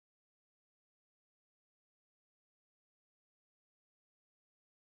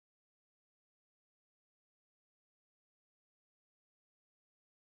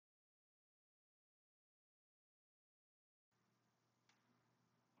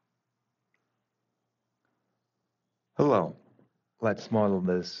Hello. Let's model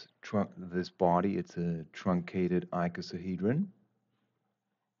this body. It's a truncated icosahedron.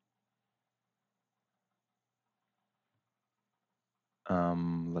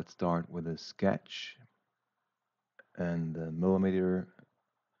 Let's start with a sketch and the millimeter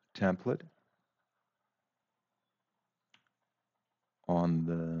template on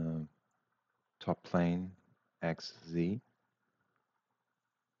the top plane XZ.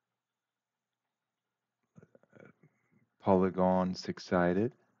 Polygon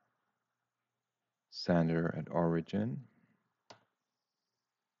six-sided. Center at origin.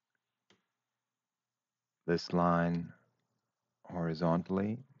 This line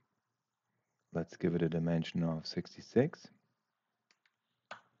horizontally. Let's give it a dimension of 66.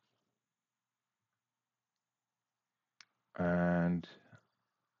 And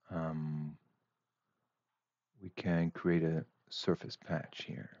we can create a surface patch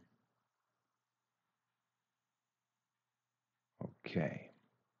here. Okay.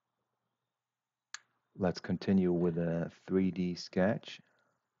 Let's continue with a 3D sketch.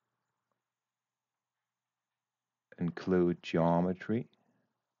 Include geometry,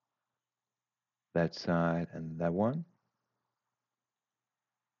 that side and that one.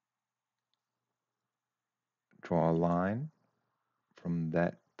 Draw a line from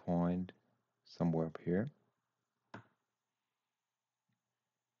that point somewhere up here.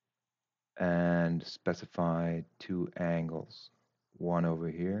 And specify two angles. One over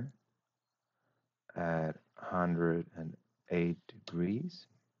here at 108 degrees.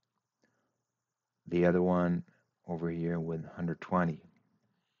 The other one over here with 120.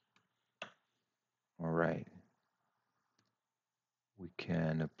 All right. We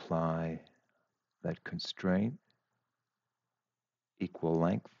can apply that constraint, equal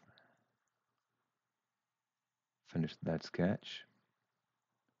length. Finish that sketch.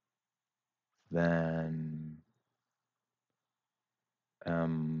 Then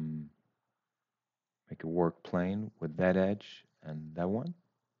make a work plane with that edge and that one,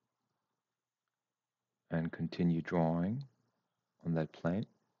 and continue drawing on that plane.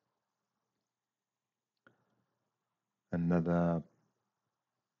 Another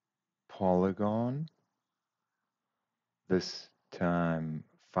polygon, this time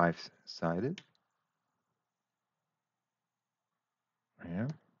five-sided. Yeah.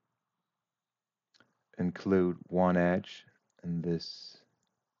 Include one edge in this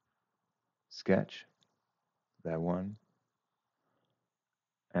sketch, that one,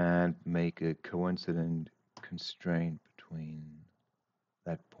 and make a coincident constraint between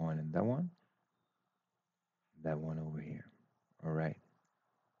that point and that one over here. All right.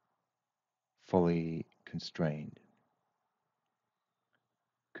 Fully constrained.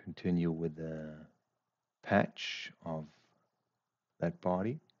 Continue with the patch of that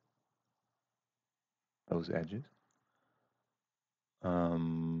body, those edges.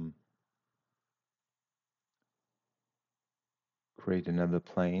 Create another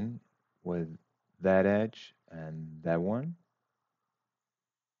plane with that edge and that one.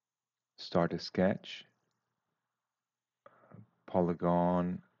 Start a sketch.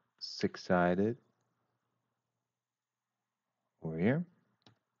 Polygon six-sided over here.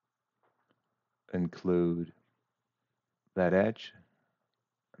 Include that edge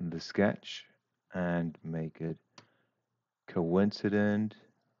in the sketch and make it coincident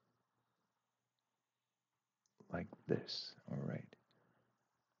like this. All right.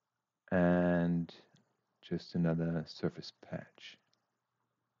 And just another surface patch.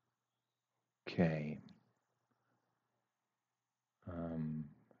 Okay.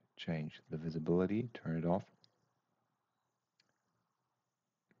 Change the visibility, turn it off.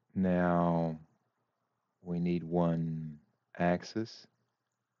 Now we need one axis,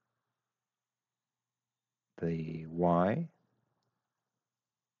 the Y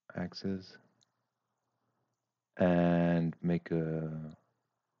axis, and make a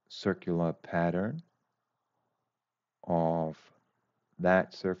circular pattern of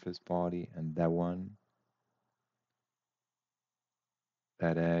that surface body and that one,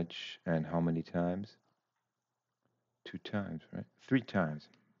 that edge, and how many times? 2 times, right? 3 times.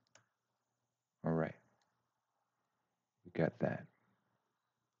 All right. We got that.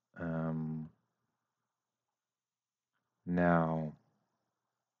 Now,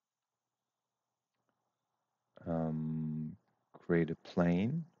 create a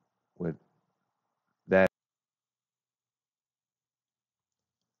plane with that.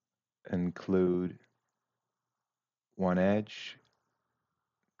 Include one edge,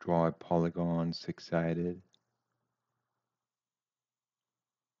 draw a polygon six-sided,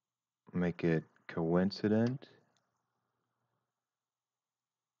 make it coincident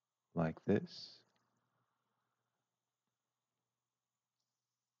like this.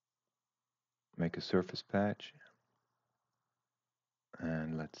 make a surface patch,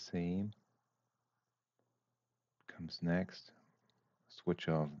 and let's see, comes next, switch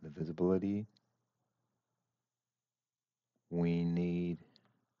off the visibility. We need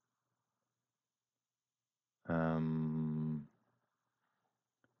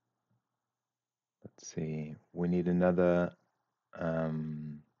let's see, we need another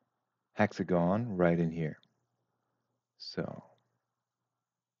hexagon right in here. So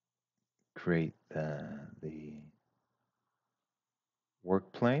create the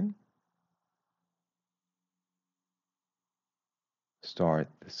work plane, start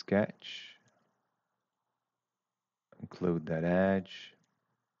the sketch, include that edge,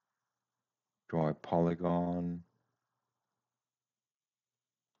 draw a polygon,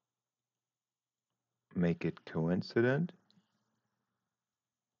 make it coincident,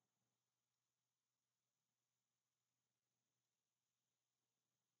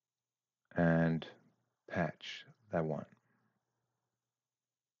 and patch that one.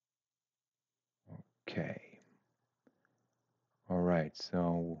 Okay. All right,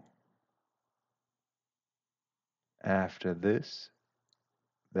 so after this,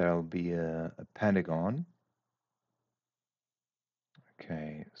 there'll be a pentagon.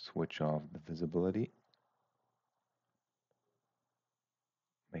 Okay, switch off the visibility.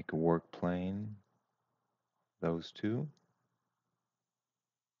 Make a work plane, those two.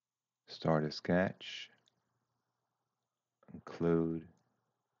 Start a sketch. Include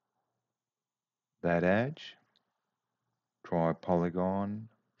that edge. Draw a polygon,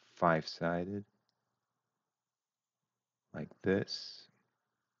 5-sided, like this.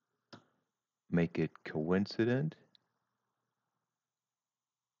 Make it coincident.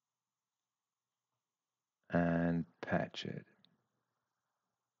 And patch it.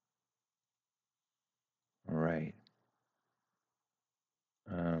 All right.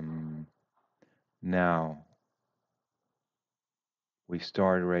 Now, we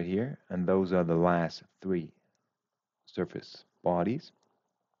started right here, and those are the last 3 surface bodies.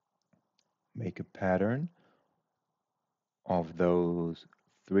 Make a pattern of those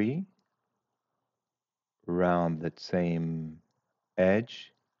 3 around that same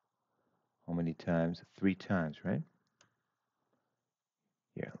edge. How many times? 3 times, right?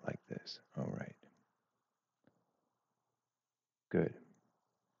 Yeah, like this. All right. Good.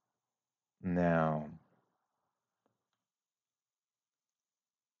 Now,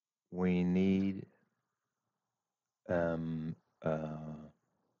 we need a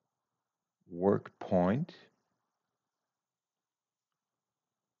work point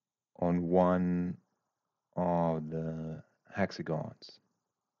on one of the hexagons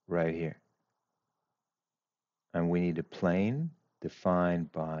right here. And we need a plane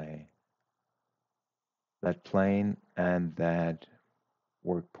defined by that plane and that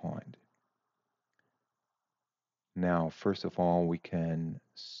work point. Now, first of all, we can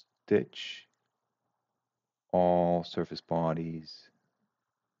stitch all surface bodies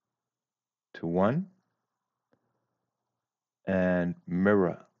to one and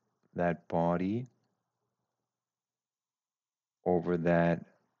mirror that body over that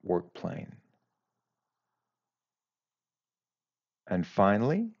work plane. And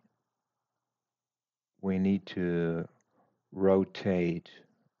finally, we need to rotate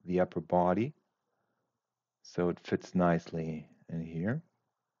the upper body so it fits nicely in here.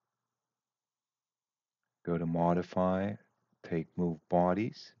 Go to Modify, take Move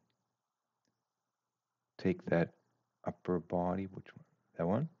Bodies, take that upper body, which one? That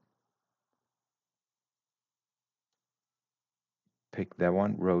one. Pick that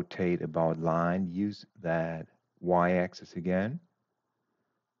one, rotate about line, use that y-axis again.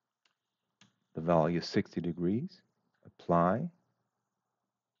 The value is 60 degrees. Apply.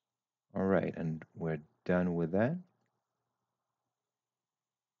 All right, and we're done with that.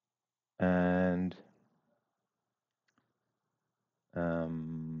 And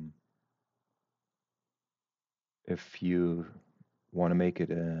if you want to make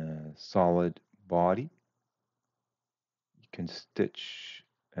it a solid body, you can stitch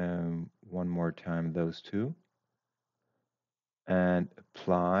one more time those two and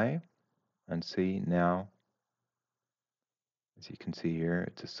apply, and see now, as you can see here,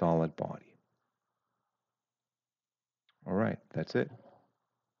 it's a solid body. All right, that's it.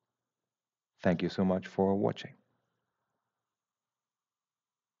 Thank you so much for watching.